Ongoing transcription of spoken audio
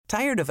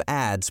Tired of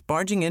ads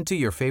barging into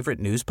your favorite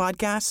news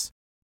podcasts?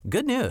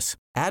 Good news.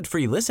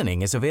 Ad-free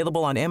listening is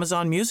available on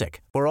Amazon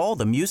Music for all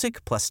the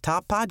music plus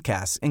top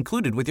podcasts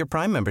included with your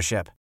Prime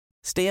membership.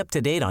 Stay up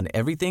to date on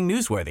everything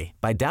newsworthy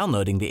by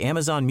downloading the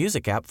Amazon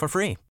Music app for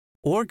free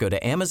or go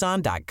to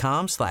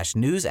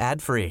amazon.com/news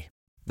ad free.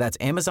 That's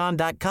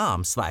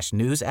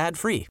amazon.com/news ad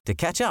free to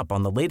catch up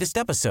on the latest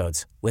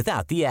episodes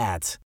without the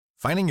ads.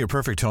 Finding your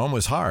perfect home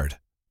was hard,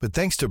 but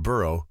thanks to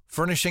Burrow,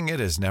 furnishing it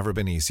has never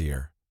been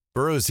easier.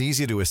 Burrow's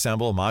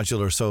easy-to-assemble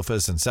modular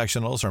sofas and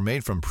sectionals are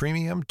made from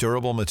premium,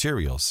 durable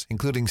materials,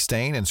 including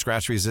stain and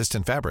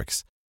scratch-resistant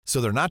fabrics.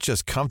 So they're not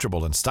just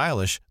comfortable and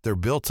stylish, they're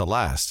built to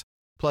last.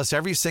 Plus,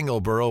 every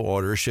single Burrow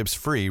order ships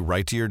free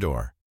right to your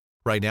door.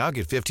 Right now,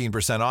 get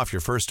 15% off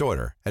your first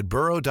order at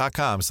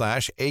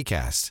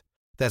burrow.com/ACAST.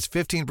 That's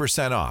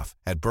 15% off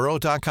at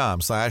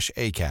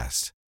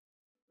burrow.com/ACAST.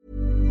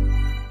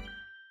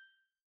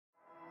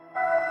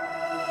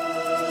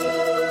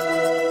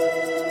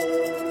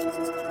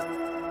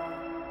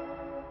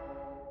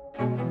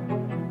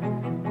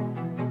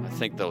 I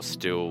think they'll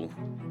still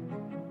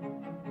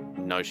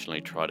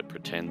notionally try to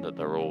pretend that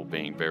they're all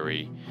being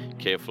very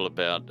careful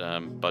about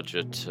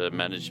budget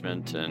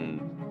management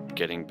and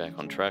getting back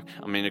on track.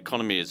 I mean,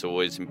 economy is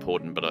always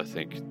important, but I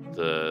think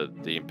the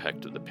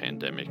impact of the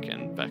pandemic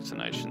and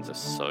vaccinations are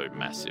so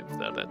massive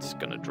that that's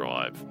going to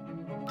drive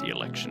the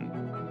election.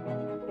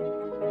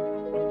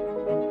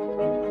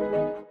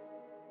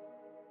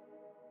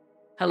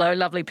 Hello,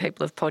 lovely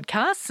people of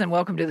podcasts, and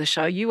welcome to the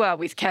show. You are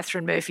with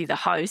Catherine Murphy, the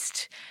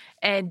host,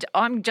 and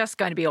I'm just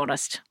going to be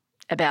honest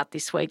about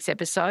this week's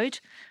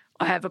episode.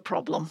 I have a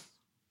problem,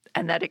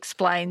 and that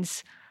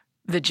explains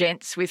the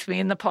gents with me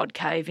in the pod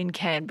cave in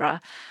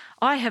Canberra.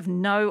 I have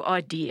no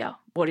idea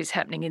what is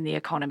happening in the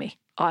economy.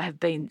 I have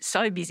been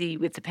so busy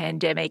with the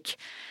pandemic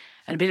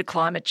and a bit of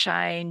climate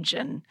change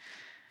and a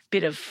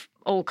bit of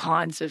all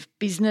kinds of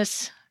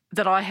business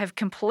that I have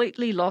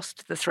completely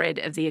lost the thread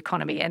of the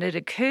economy. And it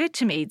occurred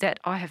to me that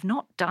I have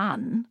not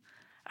done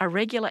a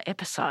regular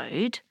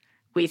episode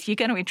with, you're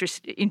going to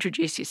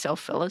introduce yourself,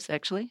 fellas,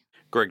 actually.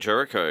 Greg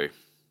Jericho.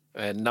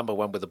 And number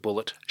one with a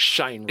bullet,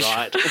 Shane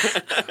Wright.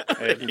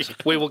 And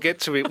we will get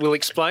to it. We'll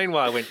explain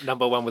why I went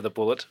number one with a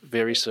bullet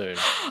very soon.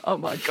 Oh,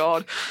 my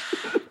God.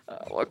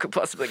 What could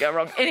possibly go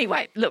wrong?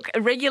 Anyway, look,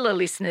 regular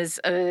listeners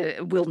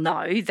will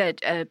know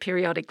that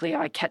periodically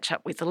I catch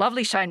up with the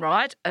lovely Shane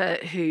Wright,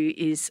 who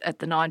is at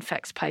the Nine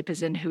Facts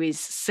Papers and who is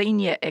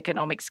senior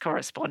economics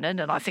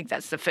correspondent. And I think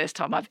that's the first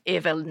time I've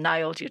ever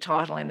nailed your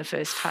title in the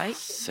first take.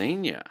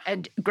 Senior.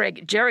 And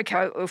Greg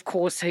Jericho, of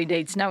course, who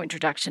needs no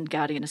introduction,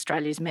 Guardian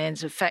Australia's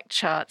mans of fact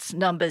charts,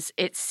 numbers,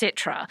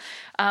 etc.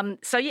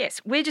 So,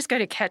 yes, we're just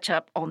going to catch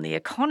up on the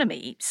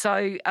economy.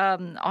 So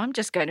I'm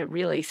just going to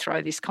really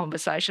throw this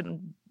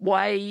conversation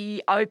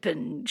way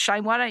open.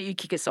 Shane, why don't you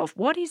kick us off?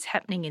 What is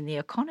happening in the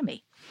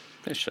economy?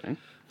 Yes, Shane.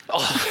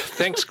 Oh,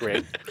 thanks,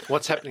 Greg.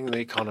 What's happening in the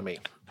economy?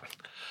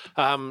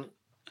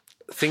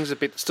 Things are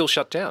still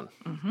shut down,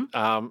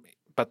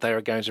 but they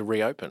are going to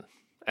reopen,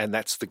 and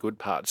that's the good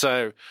part.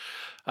 So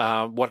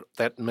what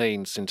that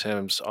means in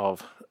terms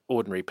of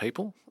ordinary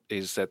people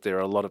is that there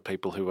are a lot of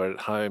people who are at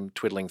home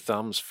twiddling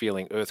thumbs,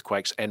 feeling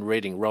earthquakes and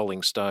reading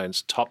Rolling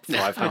Stone's top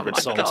 500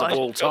 songs of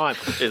all time.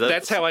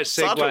 That's how I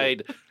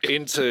segued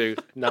into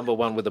number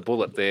one with a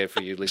bullet there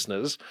for you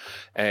listeners.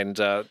 And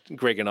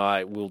Greg and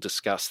I will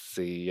discuss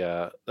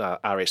the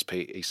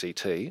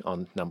RSPECT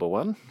on number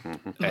one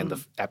and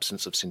the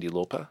absence of Cyndi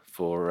Lauper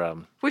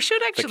for we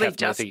should actually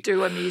just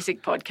do a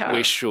music podcast.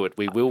 We should.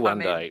 We will one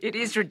day. It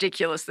is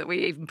ridiculous that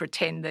we even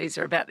pretend these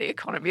are about the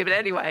economy. But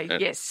anyway,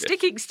 yes,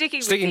 sticking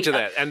to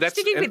that. And that's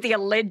with the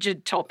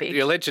alleged topic. The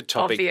alleged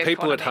topic. Of the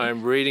people economy. at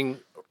home reading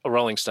a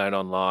Rolling Stone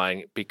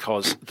online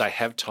because they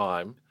have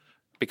time,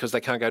 because they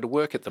can't go to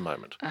work at the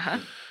moment.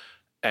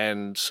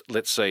 And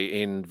let's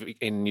see,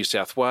 in New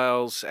South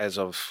Wales, as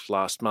of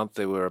last month,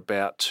 there were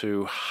about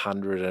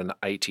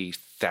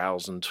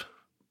 280,000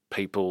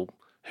 people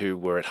who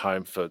were at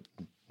home for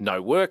no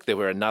work. There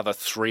were another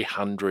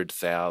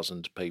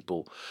 300,000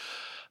 people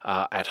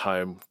at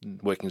home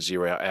working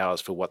 0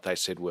 hours for what they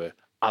said were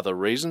other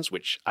reasons,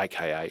 which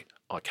AKA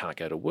I can't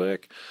go to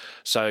work.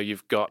 So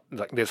you've got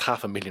there's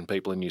 500,000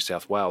 people in New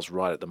South Wales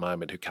right at the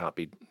moment who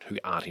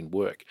aren't in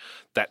work.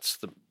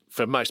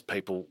 For most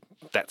people,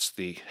 that's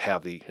how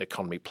the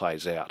economy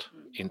plays out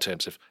in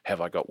terms of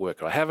have I got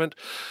work or I haven't.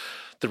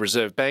 The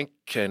Reserve Bank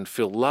and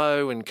Phil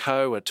Lowe and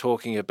co are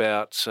talking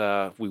about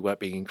we won't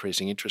be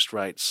increasing interest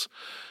rates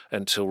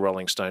until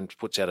Rolling Stone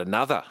puts out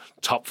another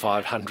top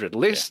 500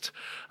 list.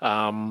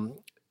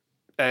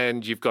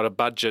 And you've got a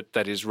budget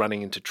that is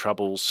running into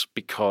troubles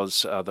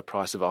because the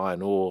price of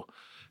iron ore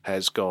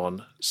has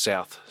gone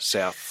south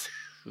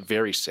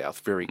very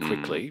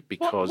quickly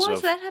because why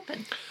does that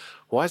happen?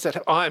 Why is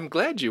that? I'm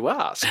glad you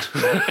asked.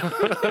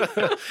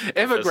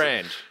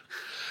 Evergrande.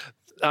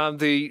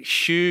 The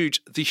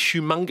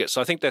humongous,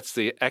 I think that's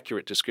the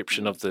accurate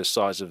description of the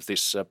size of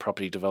this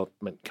property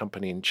development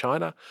company in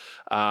China,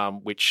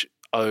 which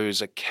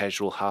owes a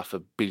casual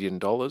 $500 million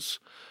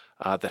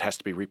that has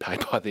to be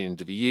repaid by the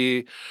end of the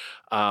year.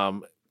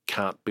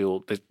 can't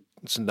build.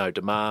 There's no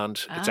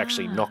demand. It's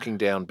actually knocking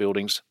down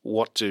buildings.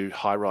 What do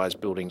high-rise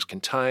buildings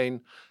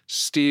contain?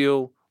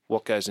 Steel.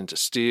 What goes into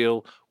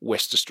steel?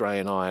 West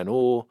Australian iron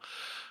ore,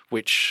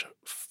 which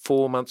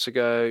 4 months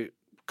ago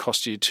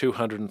cost you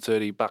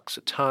 $230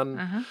 a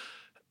tonne.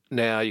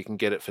 Now you can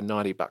get it for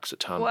 $90 a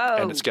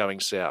tonne, and it's going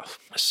south.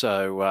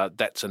 So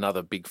that's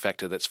another big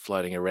factor that's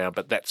floating around,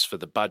 but that's for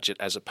the budget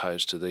as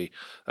opposed to the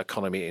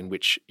economy in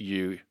which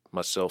you,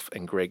 myself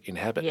and Greg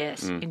inhabit.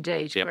 Yes,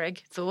 indeed. Yep.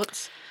 Greg,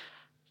 thoughts?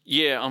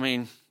 Yeah, I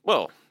mean,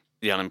 well,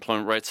 the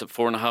unemployment rate's at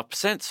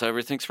 4.5%, so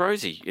everything's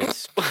rosy.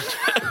 It's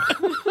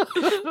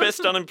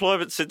best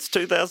unemployment since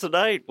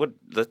 2008.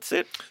 That's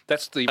it.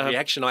 That's the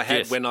reaction I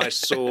had when I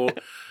saw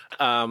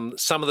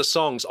some of the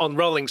songs on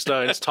Rolling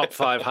Stone's Top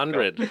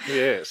 500.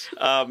 Yes.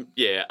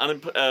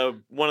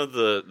 One of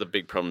the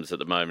big problems at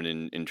the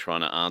moment in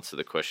trying to answer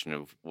the question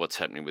of what's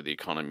happening with the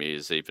economy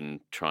is even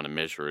trying to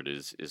measure it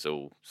is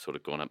all sort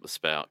of gone up the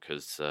spout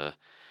because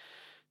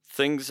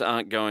things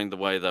aren't going the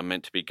way they're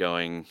meant to be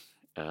going.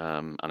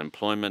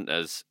 Unemployment,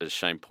 as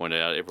Shane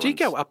pointed out, do you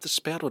go up the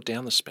spout or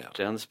down the spout?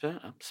 Down the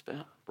spout, up the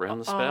spout,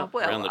 round the spout,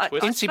 round the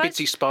twist. Itsy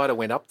Bitsy Spider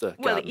went up the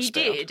Well, garden he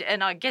spout. did,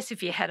 and I guess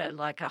if you had a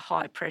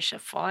high pressure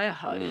fire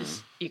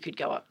hose, you could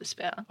go up the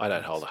spout. I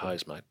don't hold a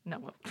hose, mate.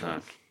 No.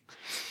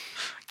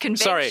 Convention.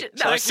 Sorry,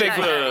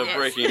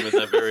 breaking in with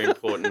that very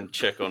important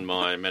check on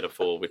my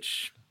metaphor,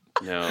 which.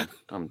 Now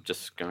I'm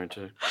just going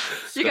to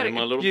stay in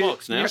my little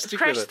box now.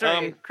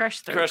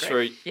 Crash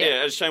through.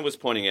 Yeah, as Shane was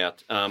pointing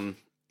out,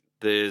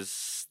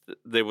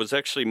 there was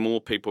actually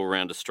more people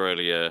around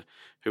Australia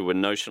who were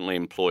notionally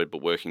employed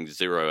but working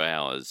 0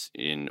 hours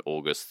in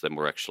August than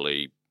were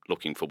actually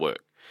looking for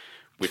work,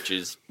 which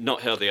is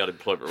not how the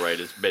unemployment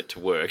rate is meant to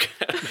work.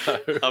 No.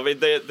 I mean,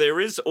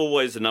 there is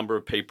always a number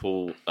of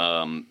people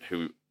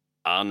who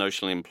are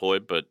notionally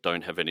employed but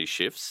don't have any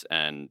shifts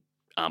and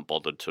aren't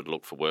bothered to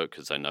look for work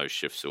because they know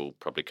shifts will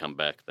probably come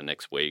back the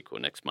next week or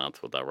next month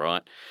or they're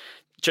right.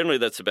 Generally,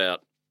 that's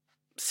about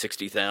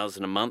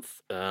 60,000 a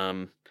month.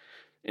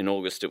 In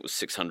August, it was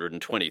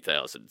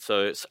 620,000.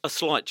 So it's a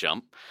slight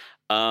jump.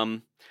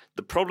 The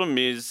problem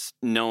is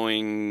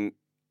knowing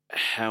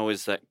how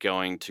is that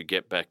going to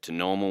get back to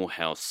normal,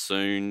 how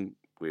soon.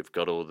 We've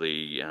got all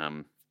the,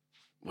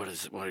 what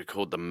do you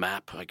call it, the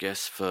map, I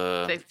guess,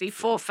 for... The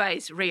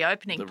four-phase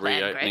reopening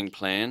plan, reopening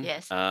plan.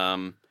 Yes.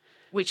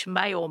 Which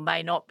may or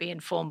may not be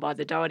informed by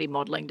the Doherty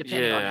modelling,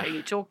 depending on who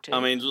you talk to.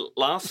 I mean,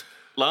 last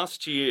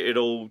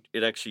year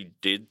it actually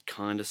did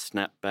kind of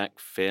snap back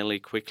fairly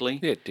quickly.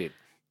 Yeah, it did.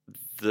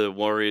 The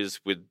worries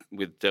with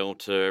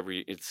Delta,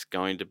 it's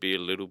going to be a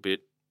little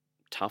bit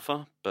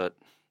tougher, but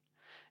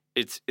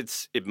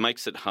it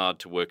makes it hard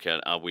to work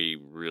out, are we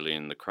really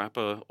in the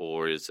crapper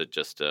or is it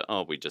just,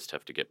 we just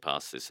have to get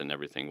past this and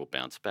everything will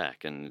bounce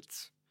back? And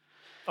it's...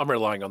 I'm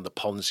relying on the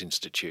Pons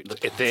Institute to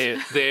get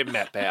their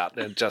map out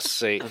and just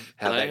see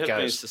how that goes. They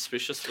have been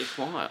suspiciously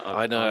quiet.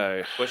 I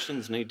know.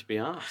 Questions need to be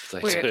asked.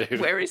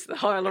 Where is the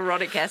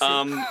hyaluronic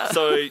acid?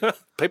 So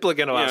people are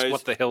going to ask,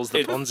 what the hell's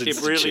the Pons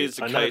Institute? It really is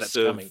a case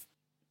of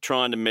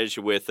trying to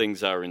measure where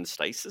things are in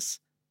stasis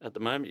at the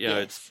moment.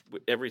 It's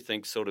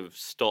everything's sort of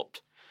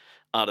stopped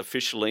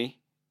artificially.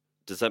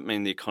 Does that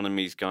mean the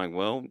economy's going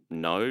well?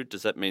 No.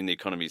 Does that mean the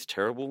economy's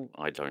terrible?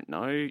 I don't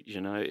know.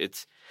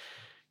 It's...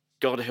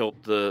 God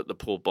help the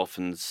poor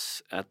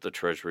boffins at the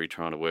Treasury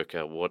trying to work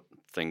out what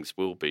things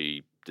will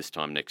be this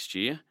time next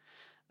year.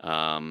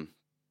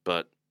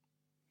 But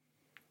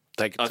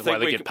I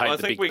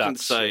think we can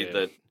say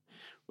that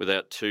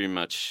without too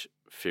much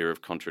fear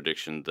of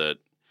contradiction that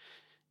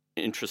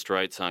interest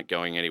rates aren't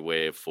going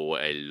anywhere for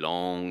a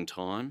long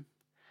time.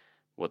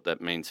 What that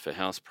means for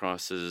house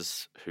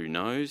prices, who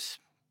knows?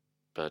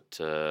 But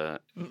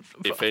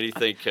if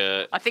anything,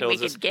 I think we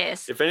could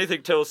guess. If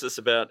anything tells us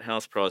about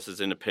house prices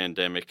in a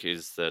pandemic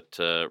is that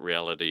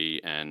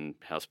reality and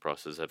house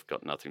prices have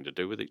got nothing to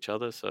do with each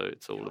other, so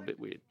it's all a bit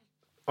weird.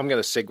 I'm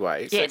going to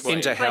segue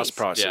into house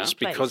prices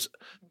because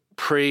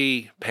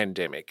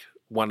pre-pandemic,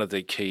 one of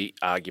the key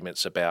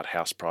arguments about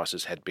house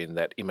prices had been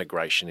that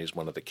immigration is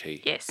one of the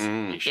key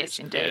issues. Yes,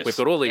 indeed. We've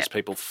got all these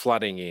people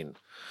flooding in.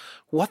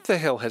 What the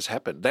hell has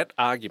happened? That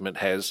argument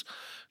has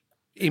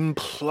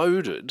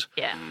imploded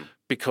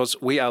because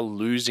we are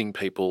losing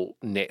people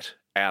net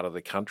out of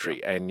the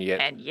country, and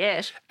yet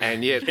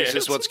this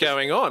is what's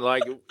going on.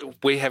 Like,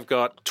 we have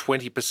got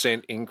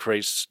 20%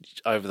 increase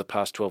over the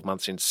past 12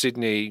 months in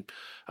Sydney,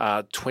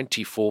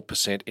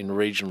 24% in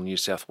regional New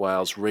South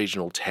Wales,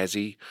 regional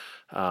Tassie,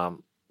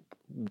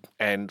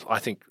 and I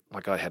think,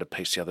 like, I had a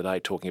piece the other day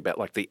talking about,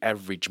 like, the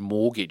average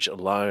mortgage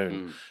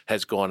alone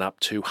has gone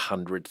up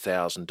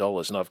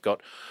 $200,000. And I've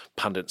got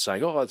pundits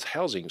saying, it's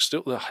housing,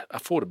 still,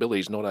 affordability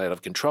is not out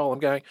of control. I'm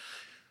going,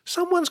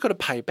 someone's got to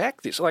pay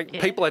back this. Like,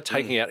 people are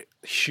taking out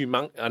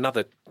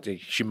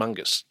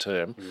humongous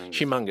term,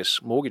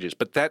 humongous mortgages.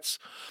 But that's,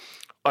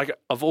 like,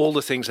 of all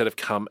the things that have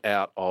come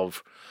out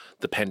of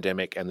the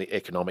pandemic and the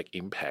economic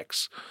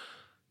impacts,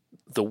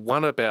 the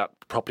one about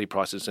property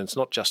prices, and it's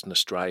not just an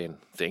Australian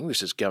thing,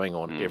 this is going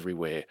on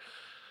everywhere,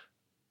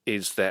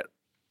 is that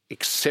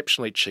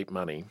exceptionally cheap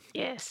money.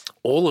 Yes.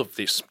 All of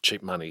this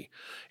cheap money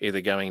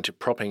either going into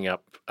propping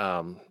up,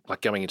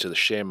 like going into the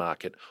share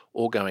market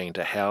or going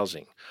into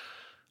housing.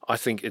 I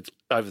think it's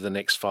over the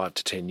next 5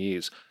 to 10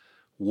 years,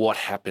 what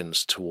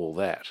happens to all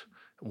that?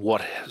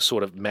 What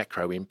sort of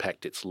macro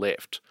impact it's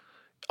left?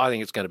 I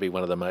think it's going to be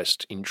one of the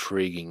most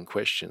intriguing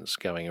questions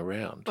going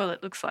around. Well,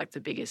 it looks like the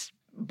biggest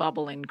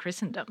bubble in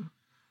Christendom.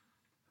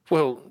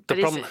 Well, the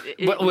problem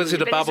was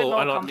it a bubble?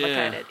 I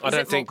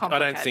don't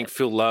think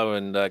Phil Lowe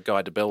and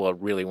Guy Debelle are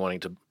really wanting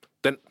to.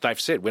 Then they've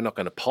said we're not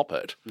going to pop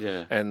it,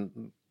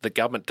 and the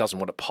government doesn't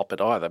want to pop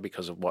it either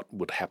because of what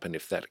would happen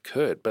if that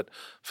occurred. But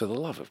for the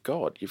love of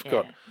God, you've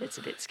got it's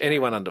a bit scary.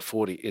 Anyone under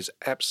 40 is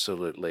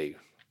absolutely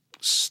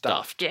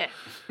stuffed. Yeah.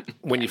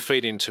 When you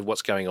feed into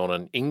what's going on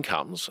in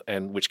incomes,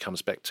 and which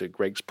comes back to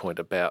Greg's point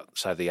about,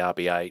 say, the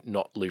RBA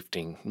not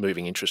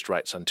moving interest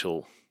rates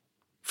until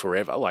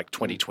forever, like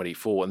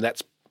 2024, and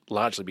that's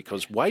largely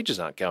because wages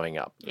aren't going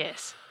up.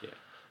 Yes. Yeah.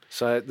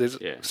 So there's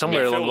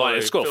somewhere along the line,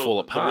 it's got to fall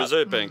apart. The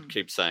Reserve Bank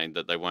keeps saying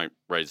that they won't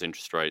raise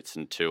interest rates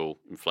until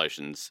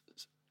inflation's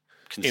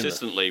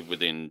consistently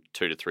within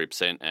 2 to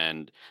 3%,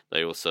 and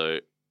they also,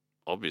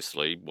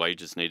 obviously,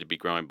 wages need to be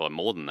growing by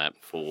more than that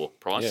for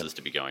prices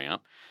to be going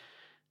up.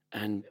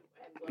 And,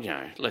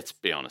 let's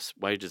be honest,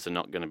 wages are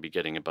not going to be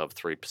getting above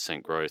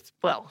 3% growth.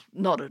 Well,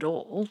 not at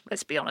all,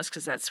 let's be honest,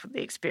 because that's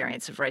the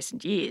experience of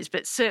recent years,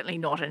 but certainly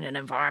not in an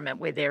environment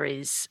where there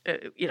is,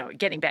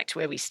 getting back to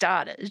where we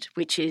started,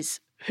 which is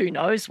who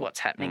knows what's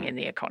happening in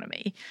the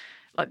economy.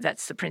 Like,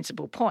 that's the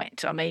principal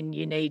point. I mean,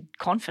 you need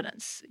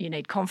confidence. You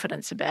need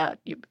confidence about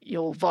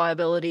your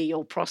viability,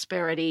 your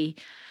prosperity,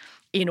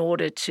 in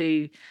order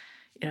to,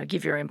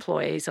 give your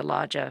employees a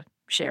larger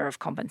share of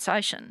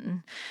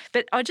compensation.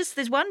 But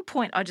there's one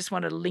point I just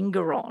want to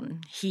linger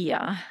on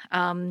here.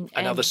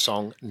 Another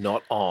song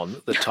not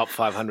on the top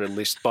 500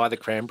 list by the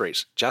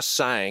Cranberries. Just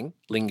saying,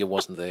 linger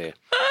wasn't there.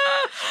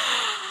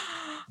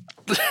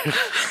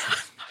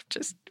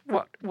 Just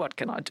what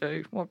can I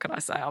do? What can I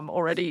say? I'm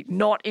already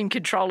not in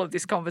control of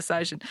this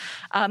conversation.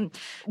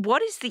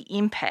 What is the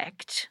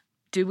impact?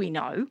 Do we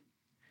know?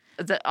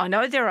 I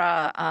know there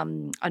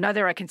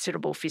are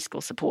considerable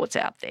fiscal supports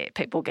out there.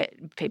 People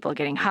are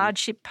getting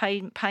hardship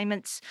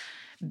payments.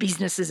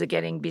 Businesses are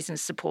getting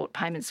business support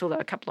payments. Although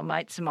a couple of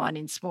mates of mine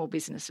in small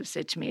business have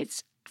said to me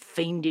it's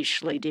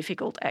fiendishly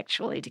difficult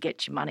actually to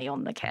get your money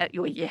on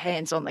your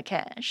hands on the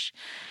cash.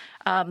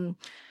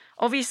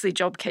 Obviously,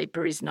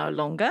 JobKeeper is no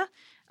longer.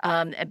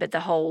 But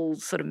the whole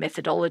sort of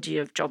methodology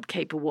of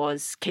JobKeeper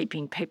was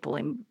keeping people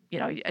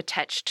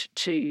attached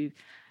to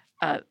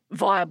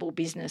viable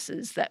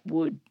businesses that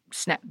would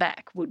snap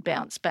back, would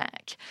bounce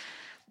back.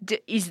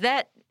 Is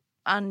that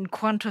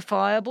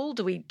unquantifiable?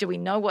 Do we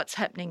know what's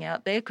happening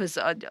out there? Because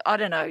I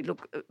don't know.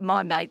 Look,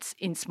 my mates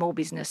in small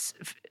business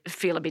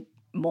feel a bit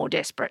more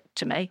desperate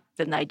to me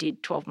than they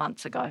did 12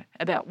 months ago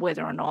about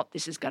whether or not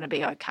this is going to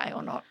be okay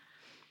or not.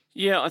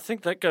 Yeah, I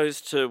think that goes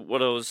to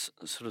what I was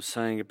sort of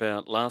saying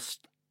about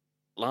last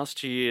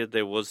year.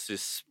 There was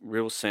this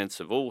real sense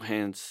of all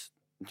hands,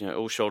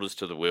 all shoulders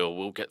to the wheel.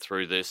 We'll get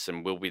through this,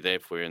 and we'll be there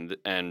for you.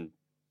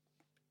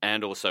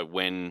 And also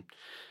when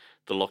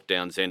the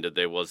lockdowns ended,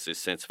 there was this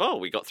sense of,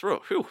 we got through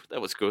it. Whew,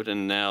 that was good.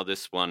 And now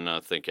this one, I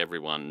think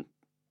everyone,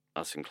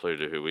 us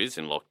included, who is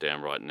in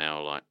lockdown right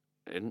now, like,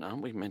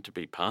 aren't we meant to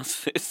be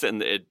past this?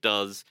 And it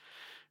does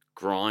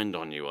grind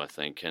on you, I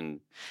think. And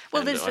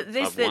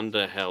I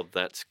wonder how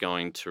that's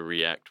going to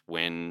react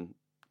when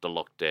the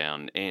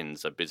lockdown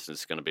ends. A business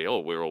is going to be,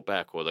 we're all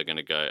back, or they're going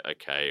to go,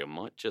 okay, I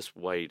might just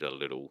wait a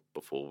little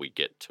before we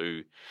get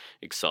too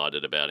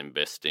excited about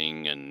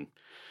investing and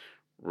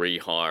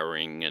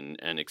rehiring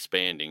and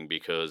expanding,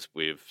 because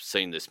we've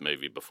seen this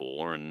movie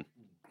before, and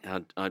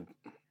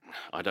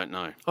I don't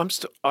know.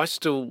 I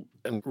still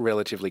am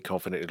relatively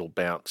confident it'll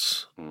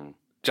bounce.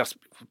 Just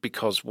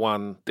because,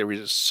 one, there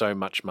is so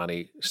much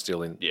money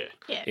still in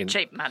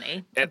cheap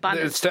money.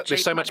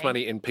 There's so much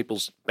money in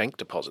people's bank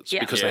deposits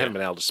because they haven't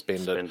been able to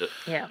spend it.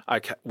 Yeah.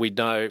 Okay, we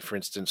know, for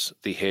instance,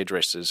 the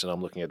hairdressers, and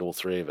I'm looking at all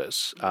three of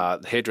us,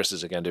 the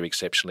hairdressers are going to do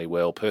exceptionally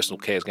well. Personal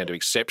care is going to do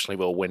exceptionally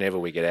well whenever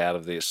we get out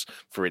of this,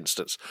 for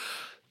instance.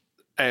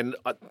 And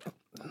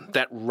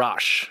that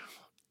rush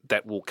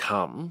that will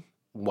come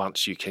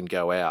once you can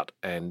go out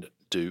and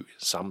do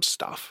some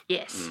stuff.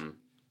 Yes.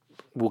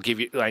 Will give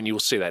you, and you'll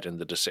see that in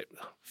the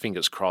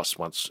fingers crossed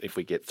if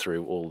we get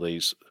through all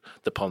these,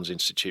 the Pons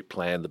Institute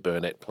plan, the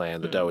Burnett plan,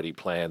 the Doherty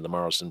plan, the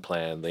Morrison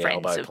plan, the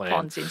Friends Albo of plan,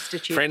 Pons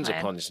Institute Friends plan.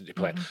 of Pons Institute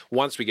plan.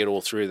 Once we get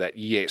all through that,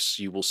 yes,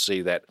 you will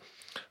see that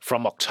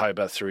from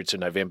October through to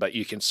November.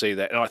 You can see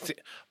that, and I think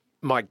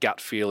my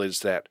gut feel is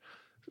that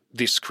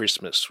this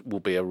Christmas will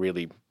be a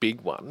really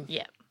big one.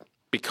 Yeah.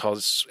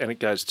 Because, and it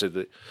goes to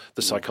the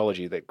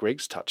psychology that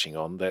Greg's touching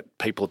on, that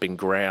people have been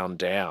ground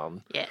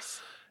down.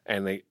 Yes.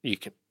 And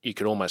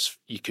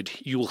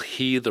you'll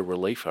hear the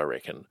relief, I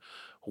reckon,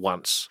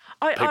 once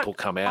people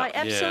come out. I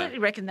absolutely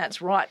reckon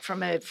that's right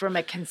from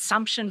a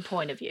consumption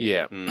point of view.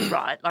 Yeah.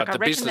 Right. Like, but the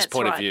business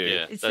point of view.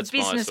 It's that's the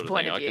business my sort of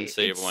point thing. of view. I can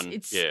see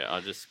everyone.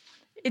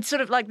 It's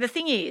sort of like, the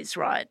thing is,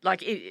 right,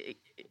 like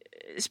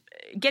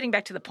getting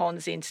back to the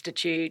Pons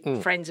Institute,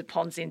 Friends of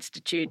Pons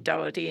Institute,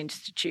 Doherty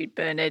Institute,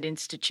 Burnet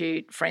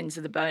Institute, Friends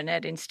of the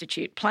Burnet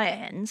Institute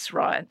plans,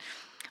 right?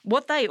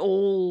 What they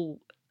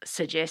all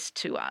suggest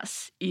to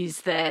us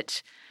is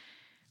that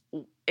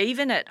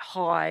even at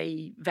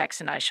high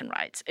vaccination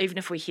rates, even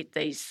if we hit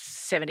these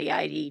 70,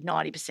 80,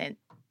 90%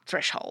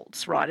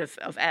 thresholds, right,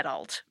 of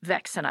adult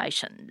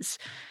vaccinations,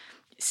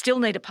 still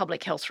need a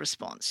public health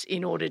response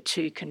in order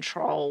to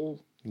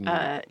control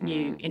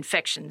new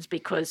infections,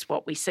 because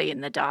what we see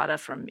in the data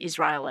from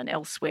Israel and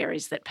elsewhere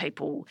is that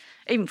people,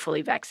 even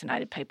fully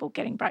vaccinated people,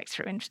 getting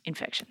breakthrough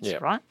infections,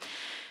 right?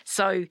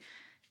 So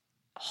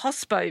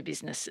hospo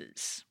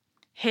businesses,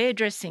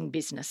 hairdressing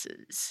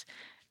businesses,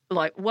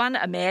 like one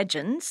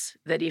imagines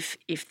that if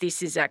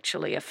this is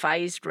actually a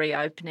phased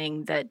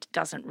reopening that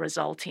doesn't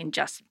result in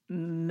just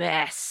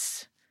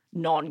mass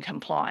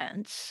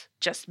non-compliance,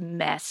 just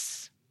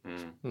mass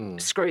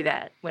screw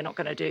that, we're not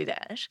going to do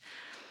that,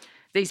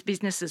 these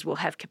businesses will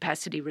have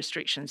capacity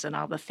restrictions and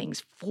other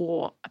things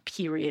for a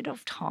period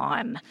of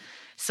time.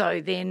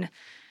 So then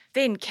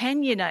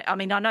can you know, I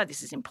mean, I know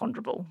this is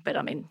imponderable, but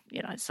I mean,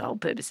 you know, it's the whole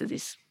purpose of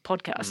this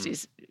podcast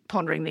is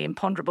pondering the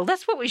imponderable.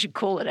 That's what we should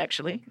call it,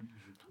 actually.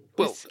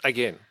 Well,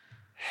 again,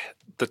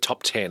 the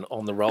top 10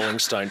 on the Rolling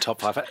Stone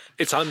top 5.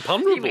 It's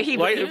unponderable.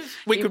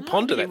 We could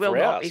ponder that for hours. He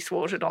will not be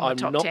thwarted on the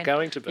top 10. I'm not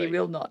going to be. He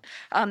will not.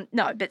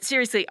 No, but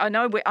seriously, I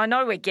know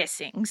we're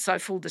guessing, so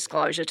full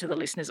disclosure to the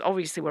listeners,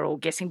 obviously we're all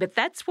guessing, but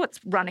that's what's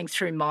running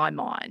through my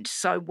mind.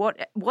 So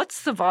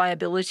what's the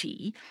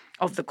viability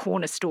of the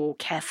corner store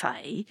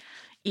cafe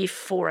if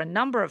for a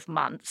number of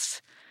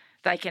months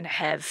they can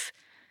have,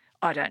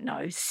 I don't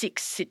know,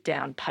 6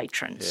 sit-down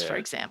patrons, for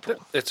example?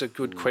 That's a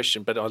good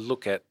question, but I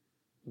look at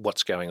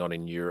what's going on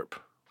in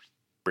Europe,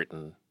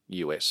 Britain,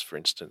 US, for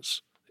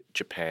instance,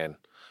 Japan,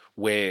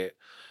 where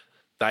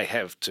they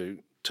have to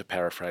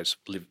paraphrase,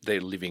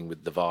 they're living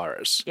with the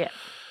virus. Yeah.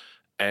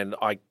 And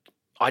I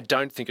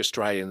don't think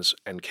Australians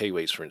and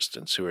Kiwis, for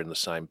instance, who are in the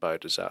same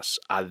boat as us,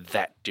 are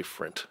that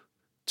different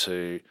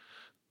to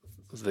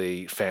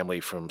the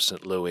family from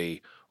St.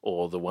 Louis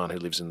or the one who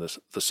lives in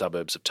the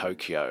suburbs of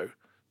Tokyo,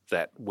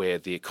 where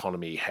the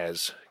economy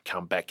has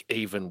come back,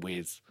 even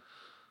with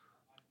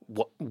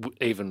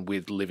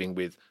living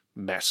with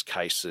mass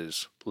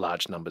cases,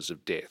 large numbers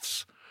of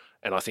deaths.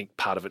 And I think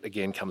part of it,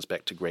 again, comes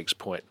back to Greg's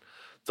point,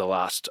 the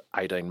last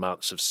 18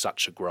 months of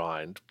such a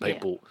grind.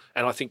 People,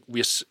 and I think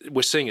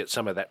we're seeing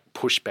some of that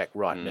pushback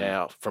right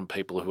now from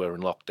people who are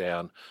in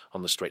lockdown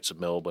on the streets of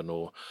Melbourne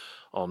or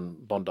on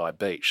Bondi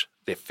Beach.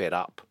 They're fed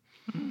up.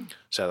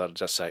 So they'll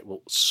just say,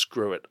 well,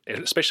 screw it.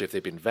 And especially if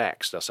they've been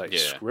vaxxed, they'll say,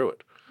 screw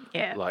it.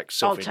 Yeah, like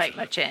I'll take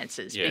my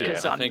chances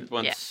because I think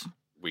once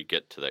we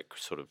get to that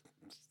sort of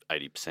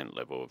 80%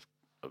 level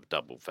of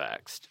double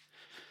vaxxed,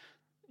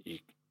 you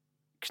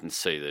can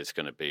see there's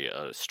going to be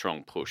a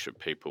strong push of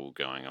people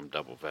going, I'm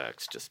double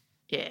vaxxed, just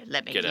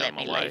let me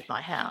leave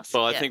my house.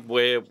 But I think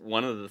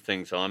one of the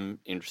things I'm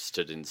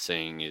interested in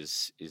seeing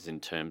is in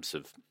terms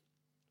of,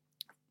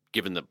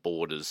 given that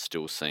borders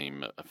still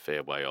seem a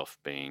fair way off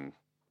being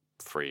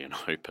free and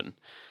open,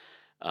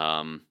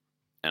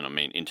 and I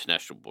mean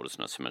international borders,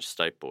 not so much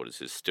state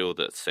borders, is still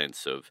that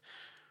sense of,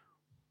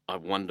 I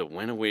wonder,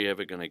 when are we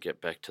ever going to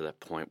get back to that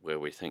point where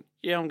we think,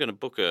 I'm going to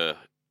book a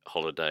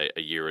holiday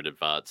a year in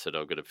advance and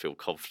I've got to feel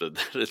confident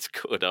that it's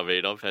good. I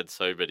mean, I've had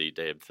so many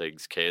damn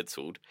things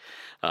cancelled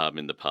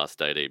in the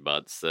past 18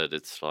 months that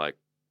it's like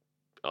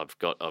I've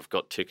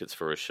got tickets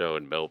for a show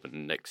in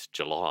Melbourne next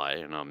July,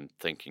 and I'm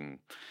thinking,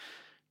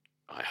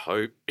 I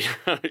hope,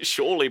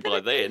 surely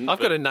by then. I've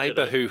got a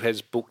neighbour who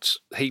has booked,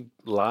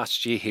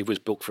 last year he was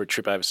booked for a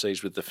trip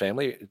overseas with the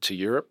family to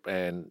Europe,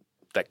 and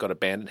that got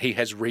abandoned. He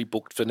has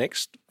rebooked for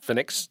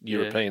next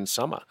European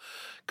summer,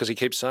 because he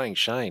keeps saying,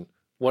 Shane,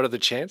 what are the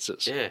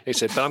chances? Yeah. He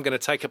said, but I'm going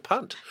to take a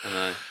punt. I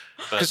know.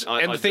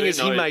 And the thing is,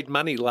 he made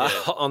money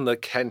on the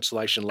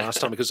cancellation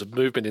last time because of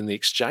movement in the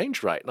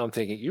exchange rate. And I'm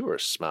thinking, you were a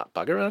smart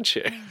bugger, aren't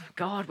you?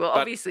 God, well,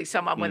 obviously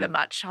someone with a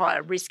much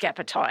higher risk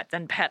appetite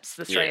than perhaps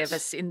the three of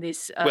us in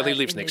this well, he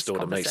lives next door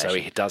to me, so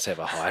he does have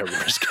a higher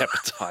risk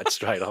appetite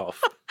straight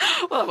off.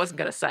 Well, I wasn't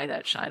going to say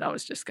that, Shane. I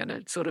was just going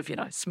to sort of,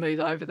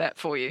 smooth over that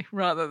for you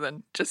rather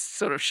than just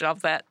sort of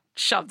shove that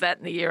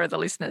in the ear of the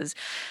listeners.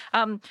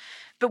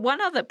 But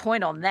one other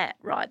point on that,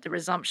 right, the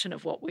resumption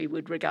of what we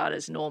would regard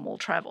as normal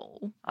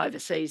travel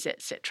overseas,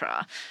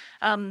 etc.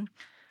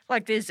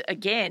 Like there's,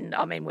 again,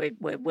 I mean,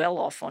 we're well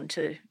off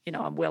onto,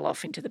 I'm well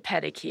off into the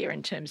paddock here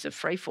in terms of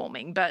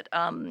free-forming, but,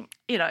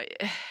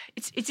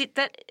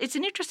 it's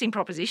an interesting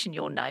proposition,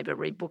 your neighbour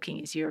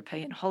rebooking his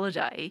European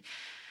holiday.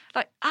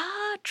 Like,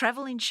 are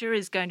travel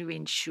insurers going to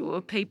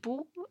insure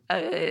people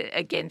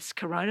against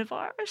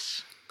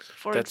coronavirus,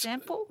 for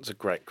example? That's a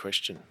great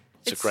question.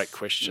 It's a great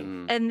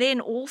question. And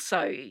then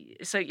also,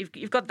 so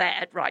you've got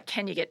that, right,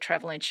 can you get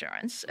travel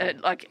insurance?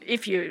 Like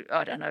if you,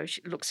 I don't know,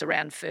 looks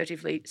around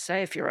furtively,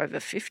 say if you're over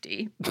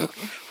 50,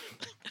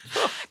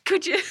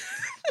 could you...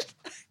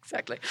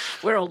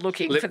 exactly. We're all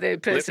looking for the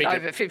person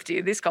over 50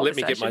 in this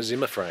conversation. Let me get my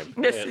Zimmer frame.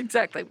 Yes,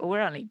 exactly. Well,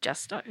 we're only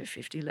just over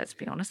 50, let's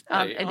be honest.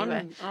 Hey,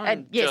 anyway, I'm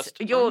and yes,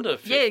 just you're under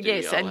 50,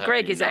 yes, I'll and have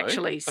Greg you is know.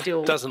 actually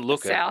still Doesn't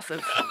look it. south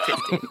of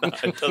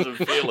 50. It doesn't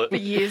feel it.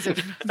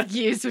 The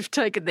years have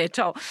taken their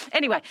toll.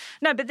 Anyway,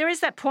 no, but there is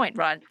that point,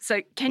 right?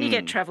 So can you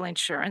get travel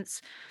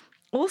insurance?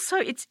 Also,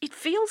 it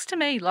feels to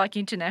me like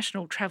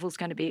international travel is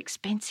going to be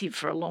expensive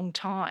for a long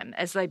time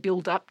as they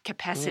build up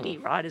capacity,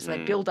 right? As they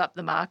build up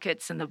the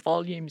markets and the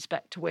volumes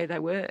back to where they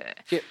were.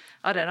 Yeah.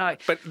 I don't know.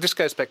 But this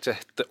goes back to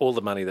all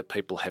the money that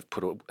people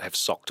have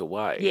socked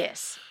away.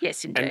 Yes,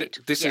 indeed. And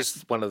this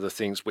is one of the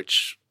things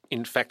which,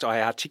 in fact,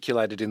 I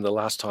articulated in the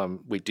last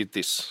time we did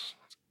this,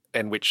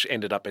 and which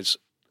ended up as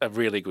a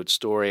really good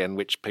story, and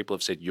which people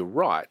have said, you're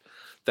right,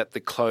 that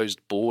the closed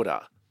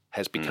border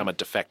has become a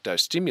de facto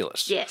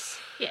stimulus. Yes.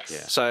 Yeah.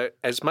 So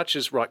as much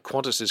as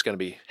Qantas is going to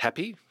be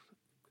happy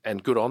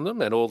and good on them,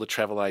 and all the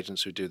travel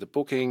agents who do the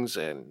bookings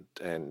and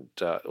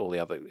all the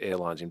other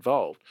airlines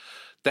involved,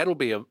 that'll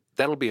be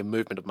a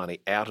movement of money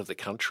out of the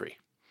country,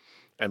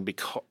 and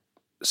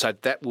so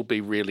that will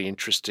be really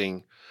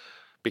interesting.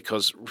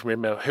 Because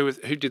remember, who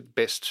did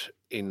best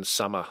in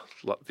summer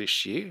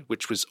this year,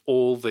 which was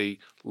all the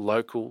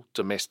local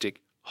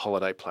domestic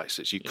holiday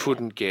places. You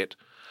couldn't get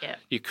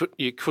you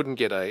couldn't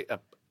get a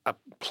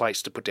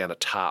place to put down a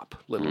tarp,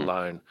 let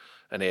alone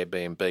an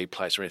Airbnb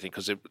place or anything,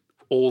 because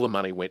all the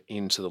money went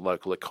into the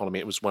local economy.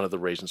 It was one of the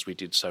reasons we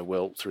did so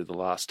well through the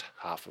last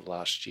half of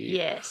last year.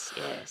 Yes.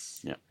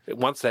 Yeah.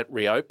 Once that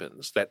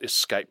reopens, that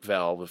escape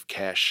valve of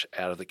cash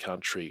out of the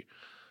country,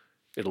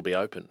 it'll be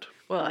opened.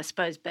 Well, I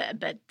suppose, but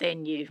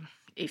then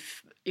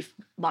if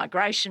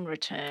migration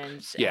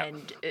returns,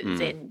 and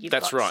then you've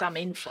got some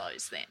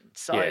inflows then.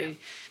 So,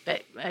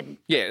 but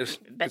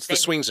it's the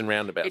swings and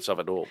roundabouts of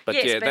it all. But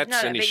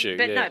that's an issue.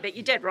 But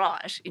you're dead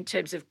right in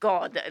terms of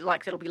God.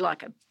 Like it'll be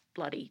like a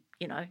bloody,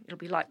 it'll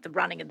be like the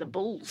running of the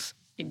bulls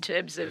in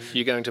terms of.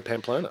 You're going to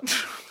Pamplona.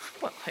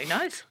 Well, who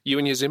knows? You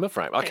and your Zimmer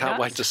frame. I can't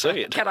wait to see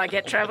it. Can I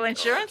get travel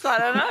insurance? I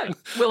don't know.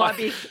 Will I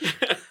be?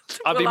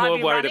 I'd be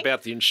more worried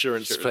about the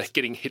insurance for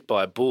getting hit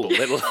by a bull,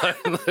 let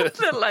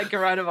alone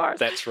coronavirus.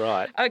 That's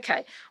right.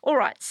 Okay. All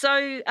right.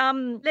 So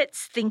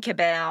let's think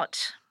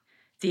about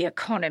the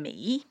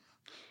economy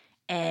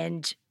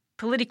and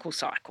political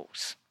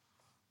cycles.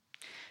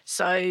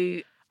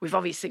 So we've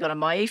obviously got a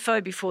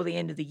MYEFO before the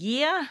end of the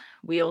year.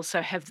 We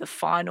also have the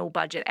final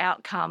budget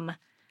outcome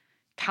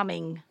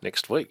coming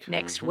next week.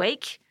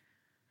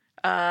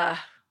 Why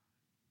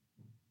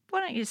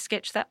don't you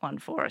sketch that one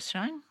for us,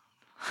 Shane?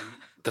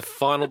 The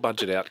final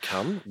budget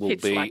outcome will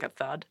Hits be like a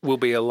thud. Will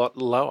be a lot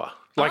lower.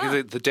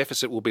 The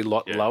deficit will be a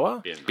lot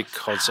lower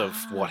because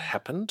of what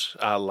happened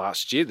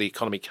last year. The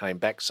economy came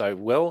back so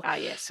well.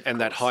 Yes,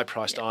 and that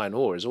high-priced iron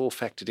ore is all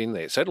factored in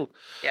there. So it'll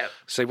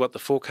see what the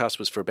forecast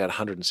was for about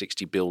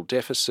 160 bill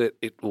deficit.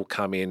 It will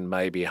come in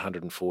maybe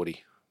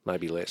 140,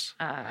 maybe less.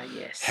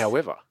 Yes.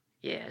 However,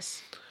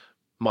 yes,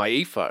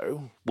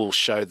 MYEFO will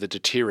show the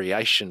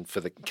deterioration for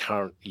the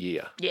current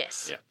year.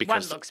 Yes. Yeah.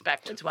 Because one looks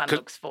backwards, one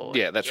looks forward.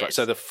 Yeah, that's right.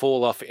 So the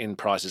fall off in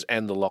prices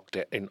and the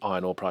lockdown in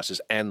iron ore prices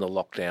and the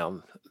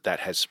lockdown, that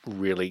has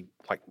really,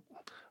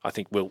 I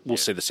think we'll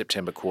see the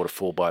September quarter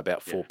fall by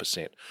about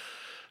 4%.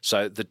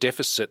 So the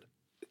deficit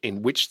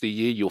in which the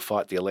year you'll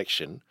fight the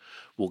election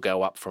will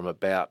go up from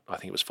about, I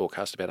think it was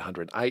forecast about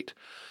 108.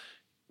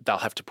 They'll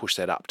have to push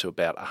that up to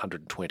about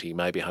 120,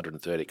 maybe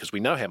 130, because we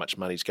know how much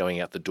money's going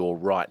out the door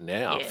right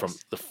now from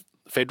the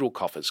federal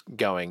coffers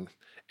going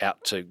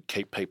out to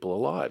keep people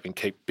alive and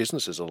keep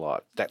businesses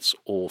alive. That's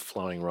all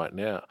flowing right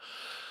now.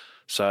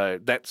 So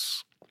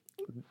that's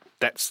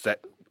that.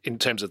 In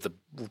terms of the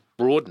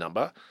broad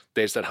number,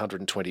 there's that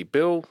 120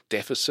 bill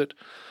deficit.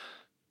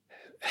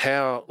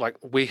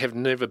 We have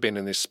never been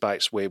in this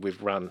space where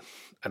we've run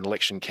an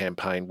election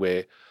campaign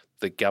where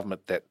the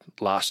government that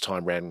last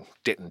time ran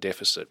debt and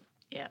deficit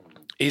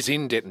is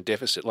in debt and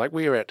deficit.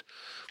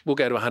 We'll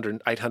go to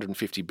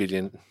 850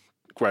 billion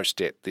gross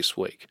debt this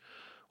week,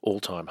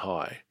 all-time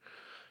high,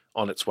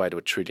 on its way to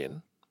 $1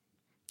 trillion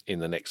in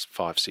the next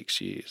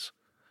 5-6 years.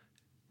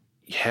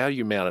 How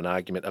you mount an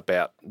argument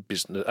about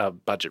business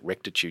budget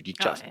rectitude?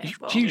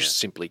 You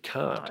simply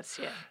can't.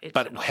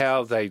 But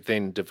how they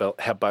then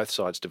how both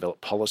sides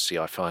develop policy,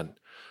 I find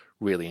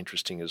really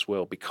interesting as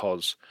well.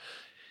 Because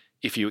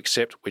if you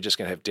accept we're just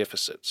going to have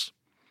deficits,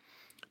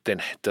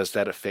 then does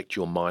that affect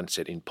your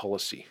mindset in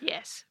policy?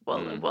 Yes.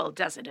 Well,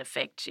 does it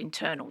affect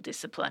internal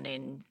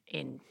discipline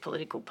in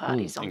political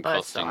parties on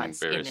both sides?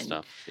 Various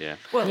stuff. Yeah.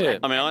 Well,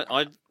 I mean,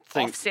 I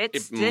think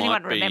offsets. Does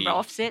anyone remember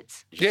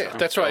offsets? Yeah,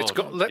 that's right. It's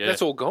gone.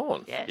 That's all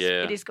gone. Yes,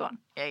 it is gone.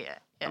 Yeah.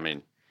 I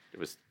mean, it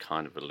was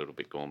kind of a little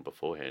bit gone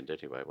beforehand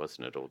anyway,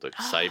 wasn't it? All the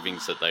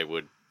savings that they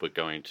were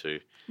going to.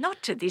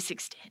 Not to this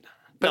extent.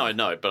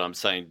 No, but I'm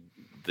saying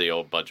the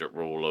old budget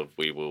rule of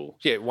we will...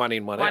 Yeah, one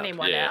in, one out. One in,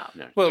 one out.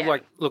 No. Well,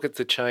 look at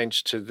the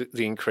change to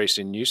the increase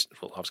in I was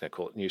going to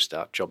call it New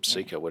Start, Job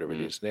Seeker, whatever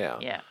it is now.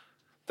 Yeah.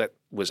 That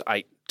was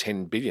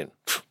 8-10 billion.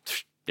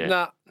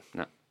 Yeah.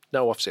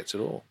 No offsets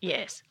at all.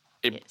 Yes.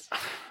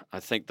 I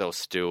think they'll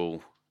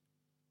still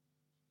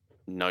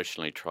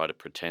notionally try to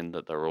pretend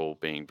that they're all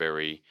being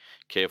very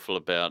careful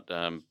about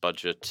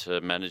budget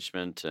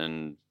management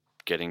and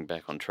getting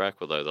back on track,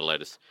 although the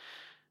latest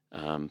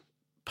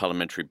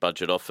Parliamentary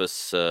Budget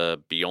Office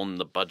Beyond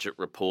the Budget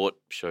report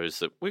shows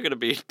that we're going to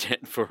be in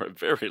debt for a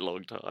very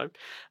long time.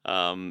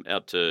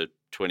 Out to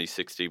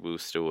 2060, we'll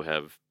still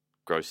have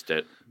gross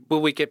debt.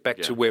 Will we get back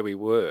to where we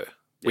were,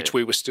 which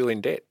we were still in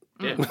debt?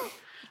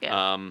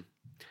 Yeah.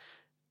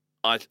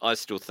 I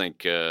still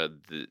think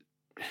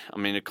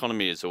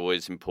economy is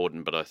always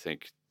important, but I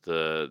think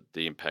the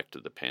impact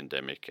of the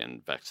pandemic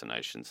and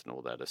vaccinations and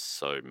all that is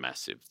so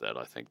massive that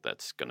I think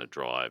that's going to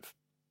drive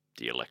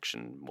the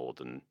election more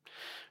than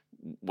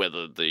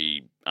whether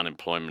the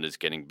unemployment is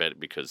getting better,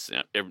 because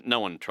no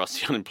one trusts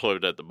the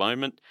unemployment at the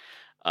moment.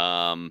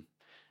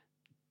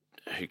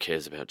 Who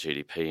cares about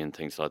GDP and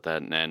things like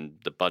that? And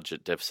the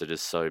budget deficit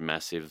is so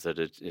massive that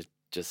it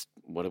just,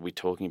 what are we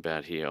talking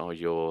about here? Oh,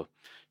 you're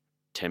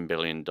 $10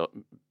 billion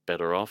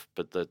better off,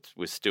 but that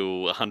we're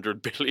still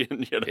 $100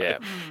 billion. Yeah.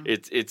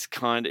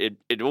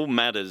 It all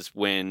matters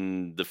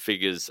when the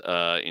figures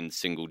are in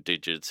single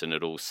digits and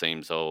it all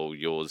seems, oh,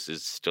 yours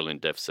is still in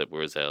deficit,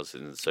 whereas ours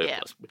is in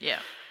surplus. Yeah.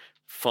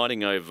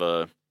 Fighting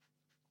over,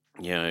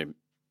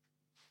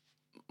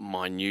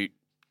 minute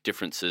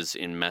differences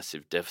in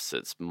massive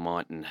deficits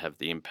mightn't have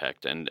the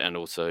impact, and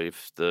also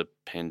if the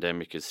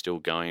pandemic is still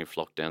going, if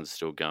lockdowns are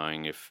still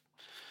going, if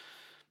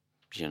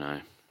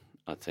I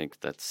think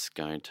that's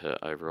going to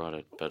override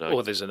it. But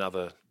or there's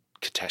another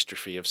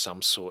catastrophe of some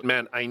sort.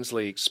 Mount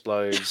Ainslie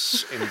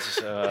explodes,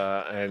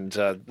 and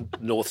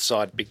north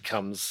side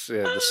becomes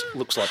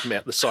looks like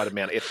the side of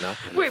Mount Etna.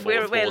 We're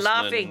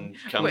laughing.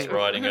 Comes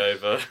riding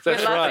over.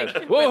 That's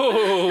right.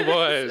 Whoa,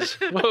 boys!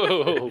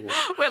 Whoa.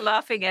 We're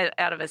laughing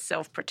out of a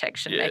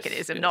self-protection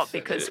mechanism, not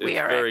because we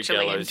are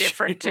actually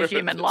indifferent to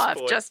human life.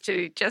 Just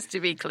to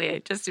be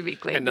clear.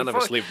 And none of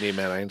us live near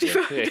Mount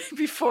Ainslie.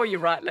 Before you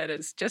write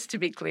letters, just to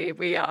be clear,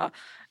 we are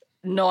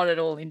not at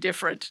all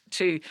indifferent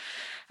to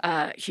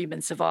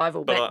human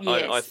survival. But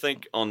yes. I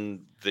think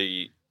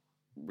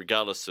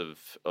regardless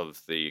of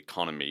the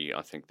economy,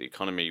 I think the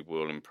economy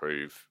will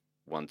improve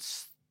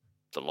once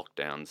the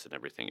lockdowns and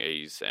everything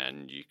ease,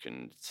 and you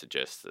can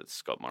suggest that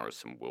Scott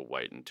Morrison will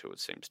wait until it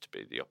seems to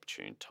be the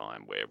opportune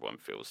time where everyone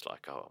feels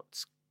like, oh,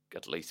 it's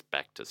at least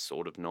back to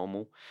sort of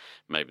normal.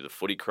 Maybe the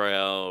footy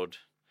crowd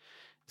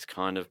is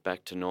kind of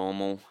back to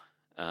normal.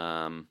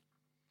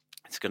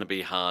 It's going to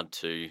be hard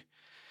to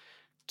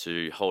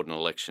hold an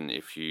election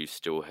if you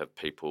still have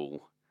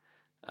people,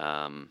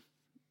 not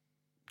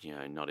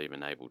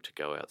even able to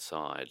go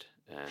outside.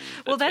 And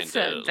that's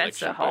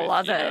a whole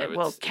other.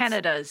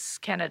 Canada's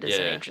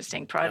an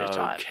interesting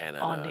prototype.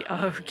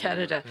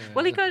 Canada. Yeah.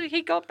 Well,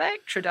 he got back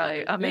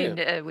Trudeau.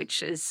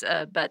 Which is,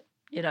 looked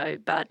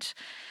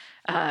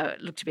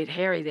a bit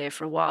hairy there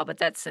for a while. But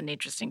that's an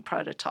interesting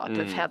prototype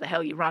of how the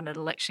hell you run an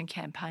election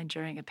campaign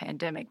during a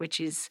pandemic, which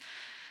is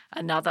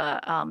another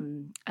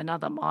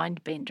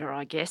mind bender,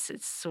 I guess.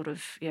 It's sort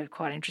of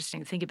quite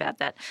interesting to think about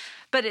that.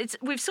 But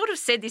we've sort of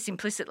said this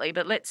implicitly,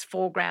 but let's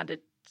foreground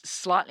it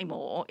slightly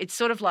more. It's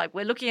sort of like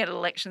we're looking at an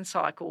election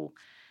cycle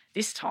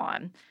this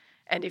time,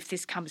 and if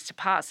this comes to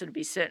pass, it'll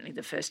be certainly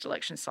the first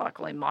election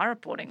cycle in my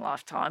reporting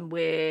lifetime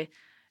where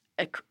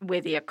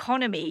the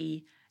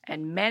economy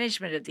and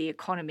management of the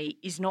economy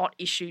is not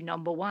issue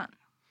number one.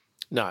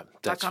 No,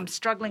 I'm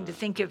struggling to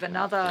think of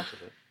another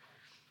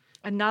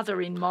in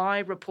my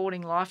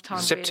reporting lifetime.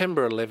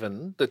 September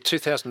 11, the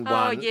 2001.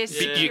 Oh, yes,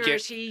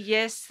 security.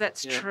 Yes,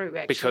 that's true,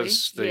 actually.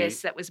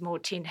 Because that was more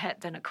tin hat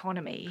than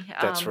economy.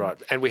 That's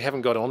right. And we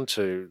haven't got on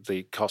to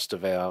the cost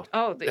of our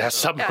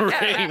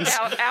submarines.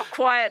 Our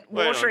quiet,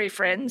 watery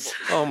friends.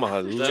 Oh, my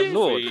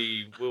Lord.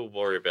 We will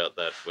worry about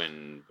that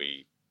when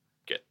we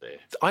get there.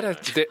 I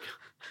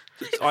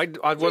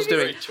was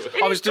doing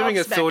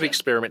a thought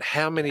experiment.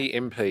 How many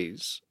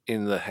MPs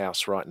in the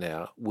House right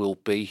now will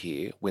be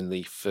here when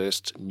the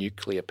first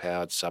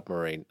nuclear-powered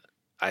submarine,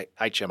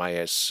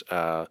 HMAS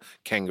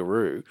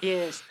Kangaroo,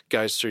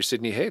 goes through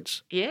Sydney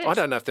Heads? Yes. I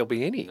don't know if there'll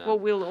be any. No.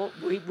 Well,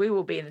 we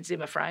will be in the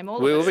Zimmer frame.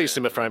 We will be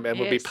Zimmer frame, and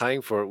we'll be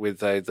paying for it with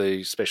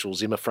the special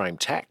Zimmer frame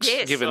tax,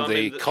 given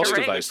the cost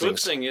of those things. The good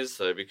thing is,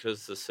 though,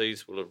 because the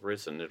seas will have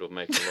risen, it'll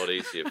make it a lot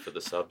easier for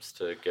the subs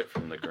to get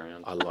from the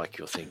ground. I like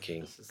your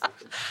thinking.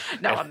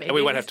 And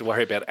we won't have to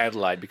worry about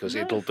Adelaide because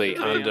it'll be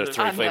under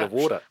 3 feet of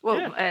water.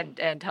 Well,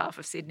 and half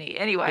of Sydney.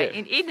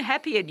 Anyway, in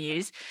happier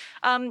news,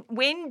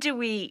 when do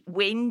we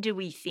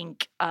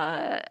think?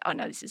 I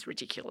know this is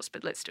ridiculous,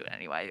 but let's do it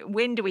anyway.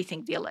 When do we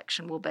think the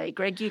election will be?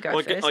 Greg, you go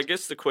first. I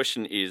guess the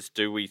question is,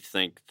 do we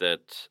think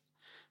that?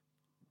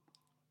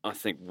 I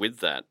think with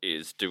that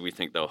is, do we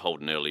think they'll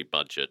hold an early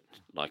budget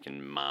like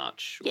in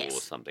March or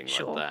something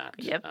like that?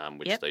 Yep.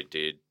 Which they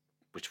did.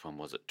 Which one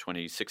was it?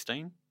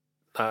 2016.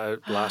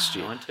 last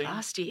year. 19?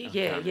 Last year,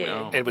 Okay,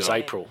 yeah. well, It was Yeah.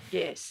 April.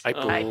 Yes.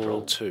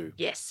 April 2.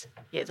 Yes.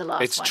 Yeah, the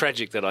last It's one.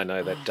 tragic that I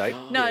know that date.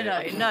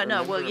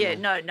 No. Well, yeah,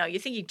 remember. no. You're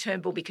thinking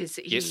Turnbull because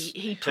Yes.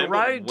 he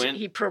Turnbull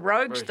went-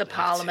 prorogued the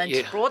Parliament,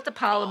 Yeah. brought the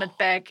Parliament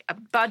back. A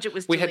budget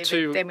was We delivered. had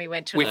two. Then we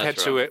went to. We an had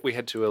election. we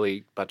had two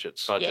early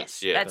budgets.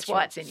 Budgets, Yes, yeah. that's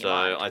why it's in your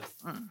mind.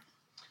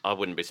 I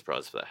wouldn't be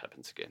surprised if that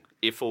happens again,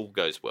 if all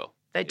goes well.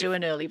 They do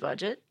an early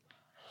budget.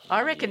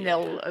 I reckon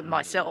they'll,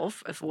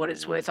 myself, for what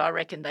it's worth, I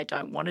reckon they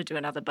don't want to do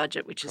another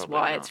budget, which is Probably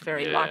why not, it's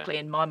very yeah. likely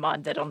in my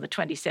mind that on the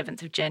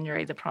 27th of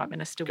January, the Prime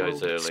Minister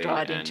Goes will early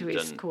stride into and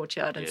his then-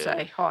 courtyard and yeah.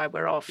 say, hi,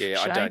 we're off. Yeah,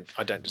 Shane.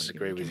 I don't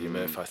disagree with you,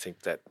 Murph. I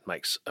think that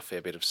makes a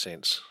fair bit of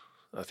sense.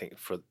 I think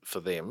for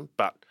them,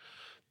 but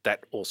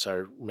that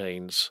also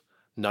means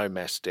no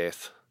mass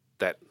death.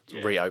 That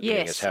reopening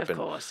has Yes, happened. of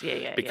course.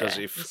 Yeah. Because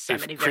There's so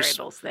many Chris-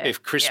 variables there.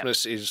 if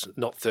Christmas is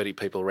not 30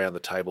 people around the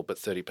table, but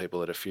 30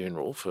 people at a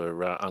funeral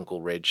for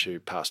Uncle Reg who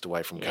passed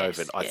away from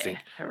COVID, I think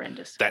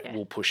horrendous. that yeah.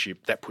 will push you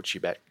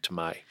back to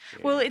May.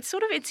 Well, it's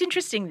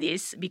interesting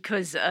this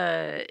because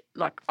I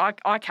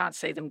can't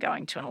see them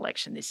going to an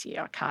election this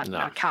year. I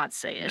can't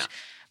see it.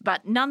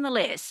 But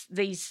nonetheless,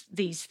 these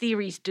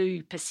theories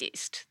do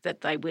persist that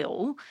they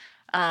will.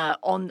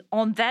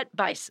 On that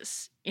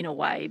basis, in a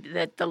way,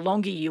 that the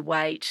longer you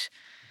wait,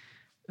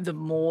 the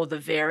more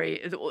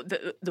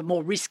the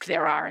more risk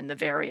there are in the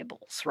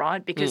variables,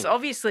 right? Because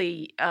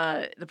obviously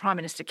the Prime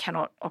Minister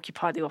cannot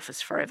occupy the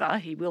office forever.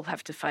 He will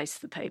have to face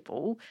the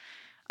people.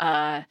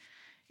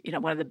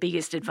 One of the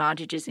biggest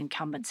advantages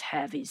incumbents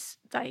have is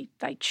they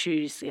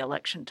choose the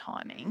election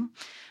timing.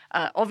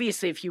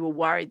 Obviously, if you were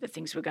worried that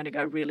things were going to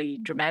go really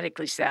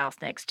dramatically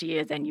south next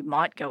year, then you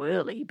might go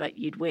early, but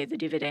you'd wear the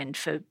dividend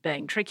for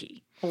being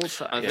tricky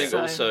also. I think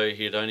also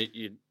you'd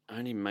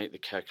only make the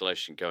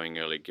calculation going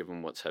early,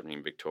 given what's happening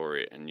in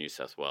Victoria and New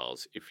South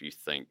Wales, if you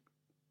think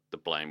the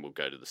blame will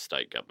go to the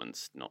state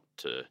governments, not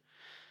to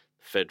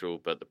federal.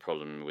 But the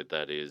problem with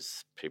that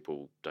is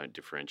people don't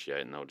differentiate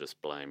and they'll just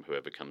blame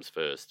whoever comes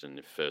first. And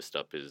if first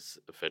up is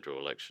a federal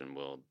election,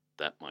 well,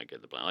 that might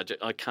get the blame.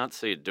 I can't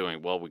see it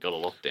doing while we got a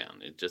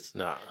lockdown. It just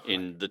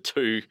in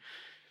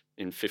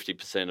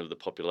 50% of the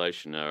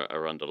population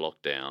are under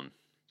lockdown.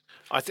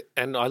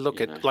 I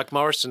look at like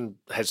Morrison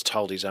has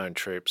told his own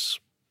troops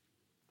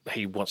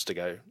he wants to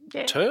go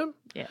term.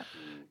 Yeah.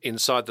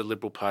 Inside the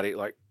Liberal Party,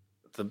 like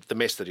the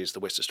mess that is the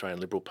West Australian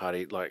Liberal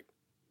Party,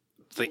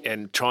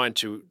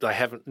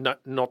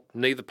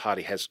 neither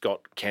party has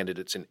got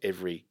candidates in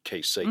every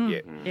key seat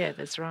yet. Yeah,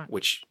 that's right.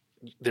 Which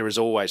there is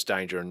always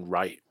danger in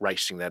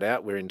racing that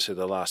out. We're into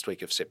the last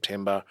week of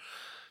September,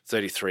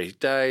 33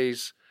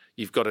 days.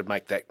 You've got to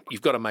make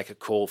a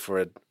call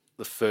for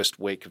the first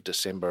week of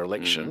December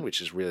election,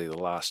 which is really the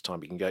last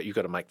time you can go. You've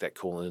got to make that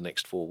call in the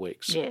next 4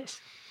 weeks. Yes.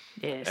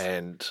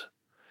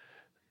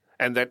 And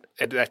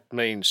that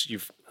means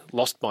you've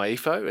lost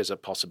MyEFO as a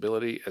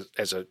possibility,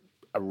 as a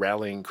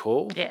rallying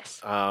call.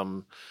 Yes.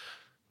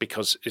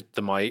 Because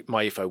the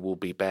MyEFO will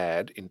be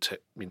bad in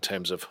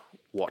terms of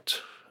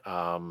what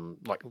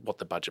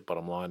the budget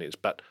bottom line is,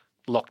 but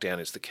lockdown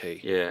is the key.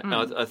 Yeah,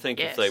 I think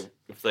if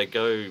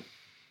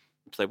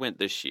they went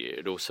this year,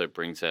 it also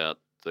brings out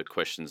the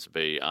questions: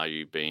 are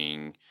you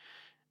being,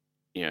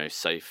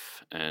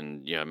 safe,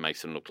 and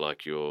makes them look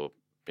like you're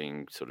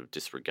being sort of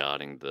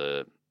disregarding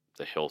the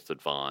health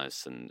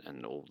advice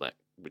and all that,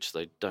 which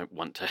they don't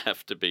want to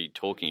have to be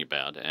talking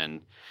about.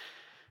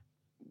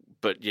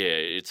 But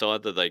it's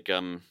either they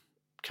come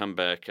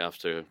back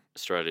after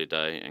Australia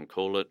Day and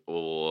call it,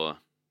 or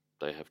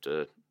they have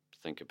to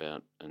think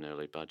about an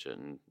early budget.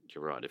 And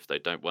you're right, if they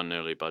don't want an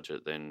early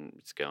budget, then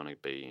it's going to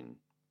be in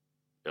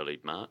early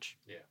March.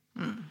 Yeah.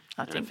 I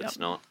And think if it's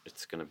not,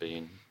 it's going to be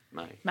in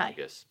May. I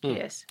guess.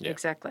 Yes,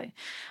 exactly.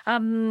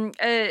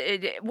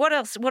 What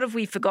else? What have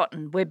we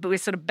forgotten? We're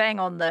sort of bang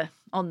on the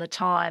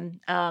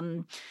time.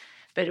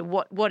 But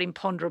what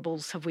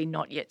imponderables have we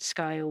not yet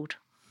scaled?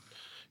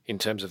 In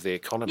terms of the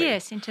economy?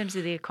 Yes, in terms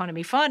of the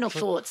economy. Final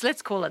thoughts.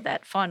 Let's call it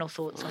that. Final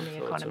thoughts on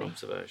the economy.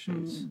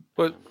 Observations.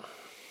 Well,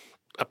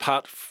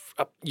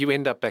 you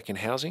end up back in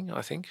housing,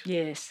 I think.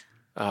 Yes.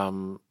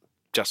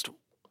 Just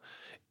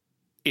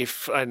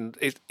if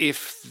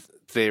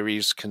there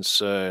is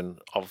concern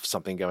of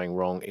something going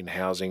wrong in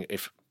housing,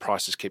 if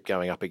prices keep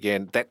going up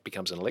again, that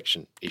becomes an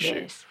election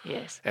issue.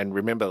 Yes. And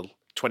remember,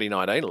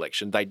 2019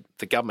 election,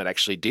 the government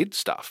actually did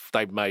stuff.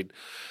 They made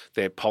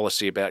their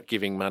policy about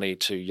giving money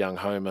to young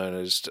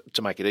homeowners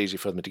to make it easy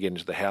for them to get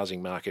into the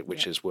housing market,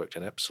 which has worked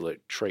an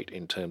absolute treat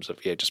in terms of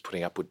just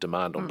putting upward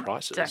demand on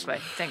prices. Exactly.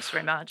 Thanks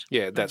very much.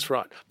 Yeah, that's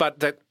right. But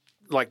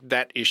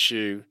that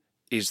issue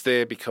is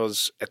there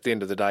because at the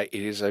end of the day,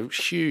 it is a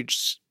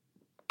huge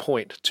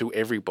point to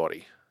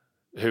everybody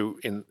who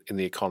in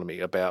the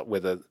economy about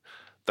whether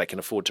they can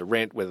afford to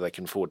rent, whether they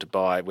can afford to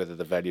buy, whether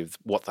the value of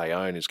what they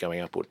own is going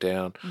up or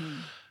down.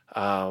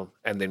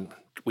 And then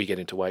we get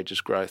into wages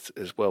growth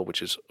as well,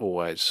 which is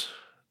always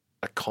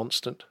a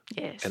constant.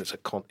 Yes. And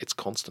it's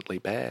constantly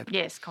bad.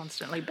 Yes,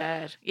 constantly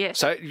bad. Yes.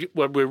 So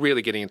we're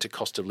really getting into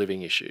cost of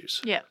living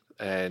issues. Yeah.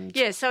 And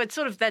so it's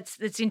sort of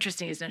that's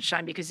interesting, isn't it,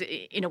 Shane? Because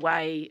in a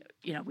way,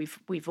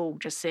 we've all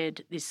just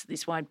said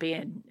this won't be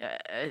an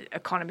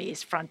economy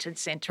is front and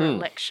centre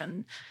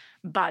election,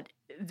 but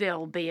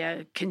there'll be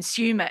a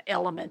consumer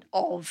element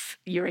of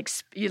your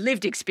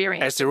lived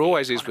experience, as there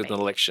always is with an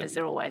election, as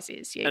there always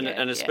is,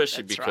 and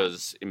especially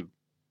because in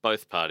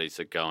both parties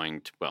are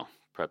going to, well,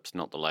 perhaps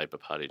not the Labor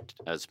Party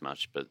as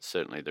much, but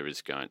certainly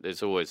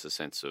there's always a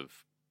sense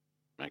of,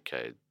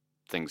 okay,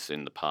 things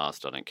in the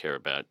past I don't care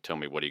about, tell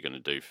me what are you going to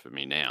do for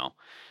me now,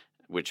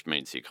 which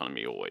means the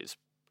economy always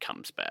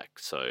comes back.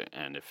 So,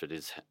 and if it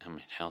is,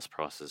 house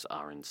prices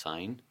are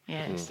insane.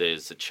 Yes.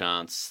 There's a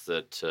chance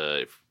that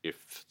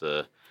if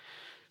the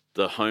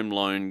home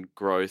loan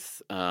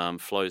growth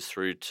flows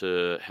through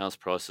to house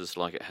prices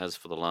like it has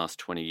for the last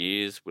 20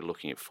 years. We're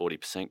looking at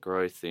 40%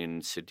 growth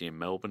in Sydney and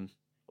Melbourne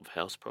of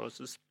house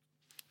prices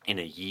in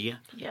a year.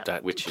 Yeah.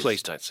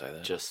 Please don't say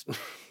that. Just,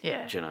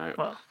 yeah.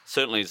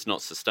 Certainly it's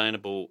not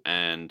sustainable,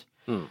 and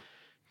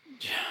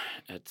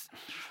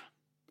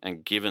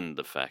and given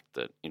the fact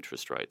that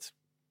interest rates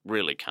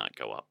really can't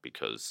go up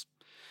because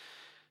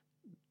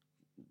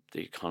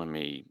the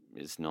economy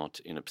is not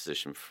in a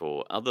position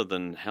for, other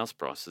than house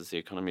prices, the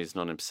economy is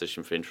not in a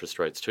position for interest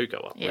rates to go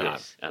up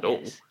at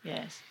all.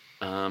 Yes.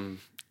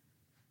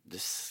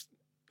 This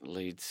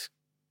leads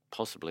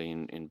possibly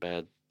in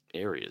bad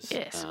areas.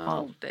 Yes.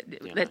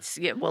 Let's.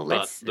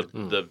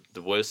 The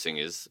worst thing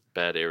is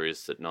bad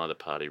areas that neither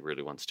party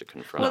really wants to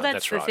confront. Well,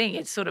 that's the thing.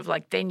 It's sort of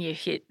like then you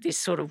hit this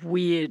sort of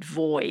weird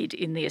void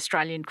in the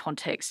Australian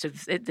context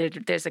of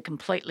there's a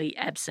completely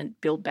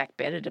absent Build Back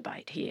Better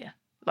debate here.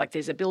 Like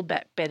there's a Build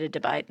Back Better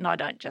debate, and I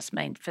don't just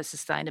mean for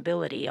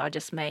sustainability. I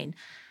just mean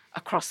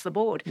across the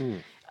board.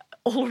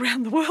 All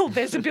around the world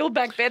there's a Build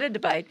Back Better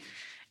debate.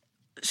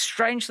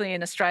 Strangely,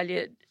 in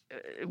Australia,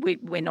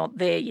 we're not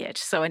there yet.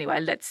 So anyway,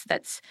 let's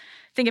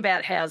think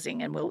about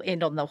housing, and we'll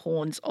end on the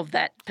horns of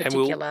that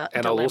particular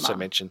and dilemma. I'll also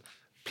mention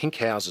Pink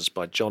Houses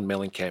by John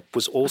Mellencamp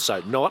was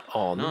also not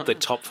on the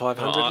top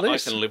 500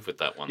 list. I can live with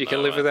that one. You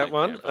can live with that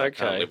one? I Okay.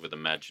 can't live with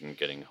Imagine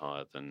getting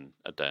higher than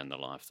A Day in the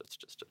Life. That's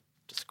just a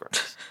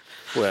disgrace.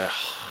 Well,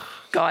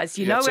 guys,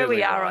 you know where we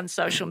certainly are right. on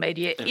social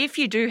media. If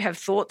you do have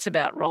thoughts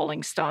about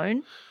Rolling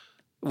Stone,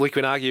 we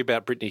can argue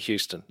about Whitney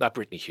Houston.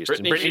 Whitney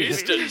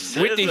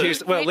Houston. Whitney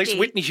Houston. Well, at least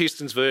Whitney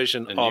Houston's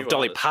version The new of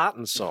Dolly artist.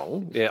 Parton's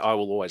song, I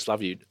Will Always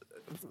Love You.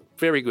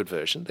 Very good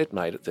version. They'd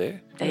made it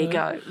there. there you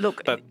go.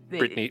 Look, But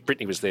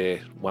Britney was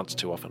there once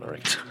too often, I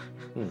reckon.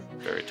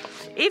 Very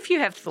toxic. if you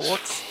have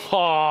thoughts,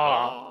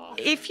 Oh,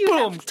 if you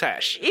boom, have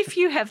Tash. If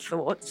you have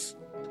thoughts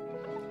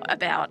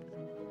about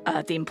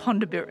the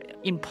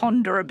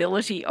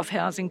imponderability of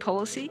housing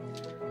policy,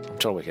 I'm trying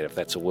to work out if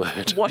that's a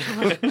word. what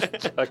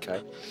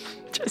Okay.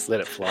 Just let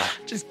it fly.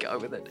 just go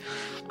with it.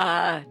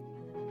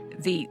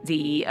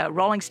 The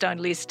Rolling Stone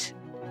list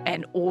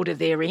and order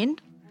therein.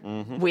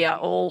 We are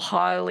all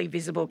highly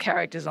visible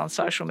characters on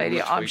social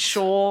media. I'm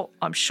sure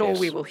Yes.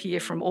 we will hear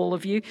from all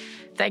of you.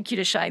 Thank you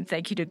to Shane.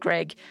 Thank you to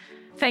Greg.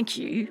 Thank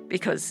you,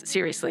 because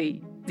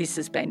seriously, this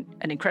has been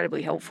an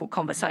incredibly helpful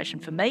conversation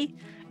for me,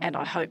 and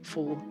I hope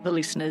for the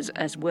listeners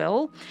as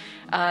well.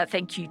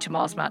 Thank you to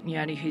Miles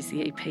Martignoni, who's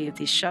the EP of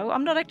this show.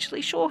 I'm not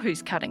actually sure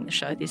who's cutting the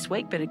show this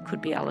week, but it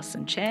could be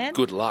Alison Chan.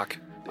 Good luck.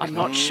 I'm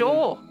not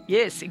sure.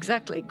 Yes,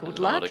 exactly. Good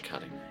A lot luck. of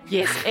cutting.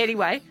 Yes,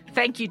 anyway,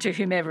 thank you to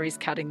whomever is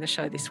cutting the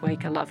show this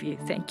week. I love you.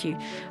 Thank you.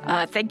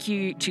 Thank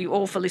you to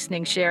all for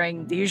listening,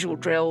 sharing, the usual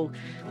drill.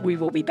 We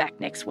will be back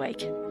next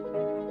week.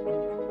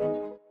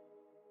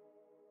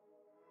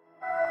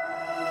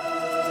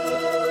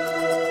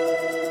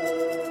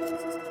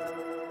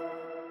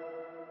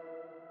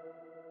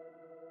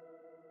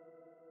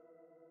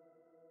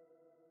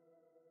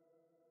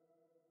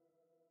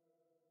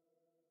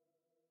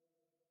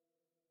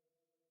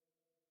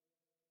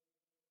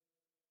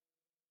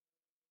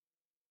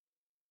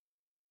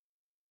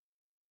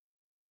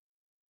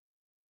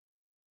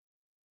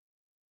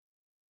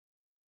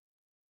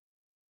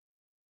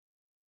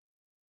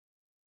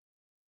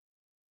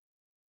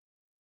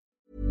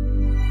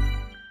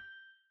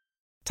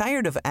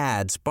 Tired of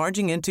ads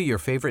barging into your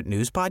favorite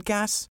news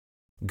podcasts?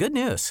 Good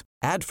news.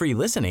 Ad-free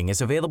listening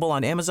is available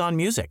on Amazon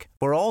Music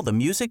for all the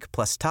music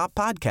plus top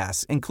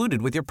podcasts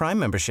included with your Prime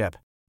membership.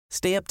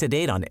 Stay up to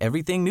date on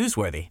everything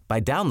newsworthy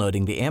by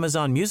downloading the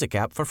Amazon Music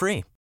app for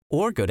free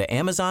or go to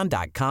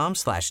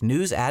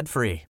amazon.com/news ad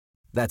free.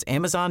 That's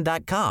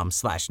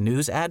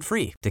amazon.com/news ad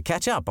free to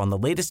catch up on the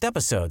latest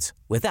episodes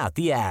without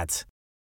the ads.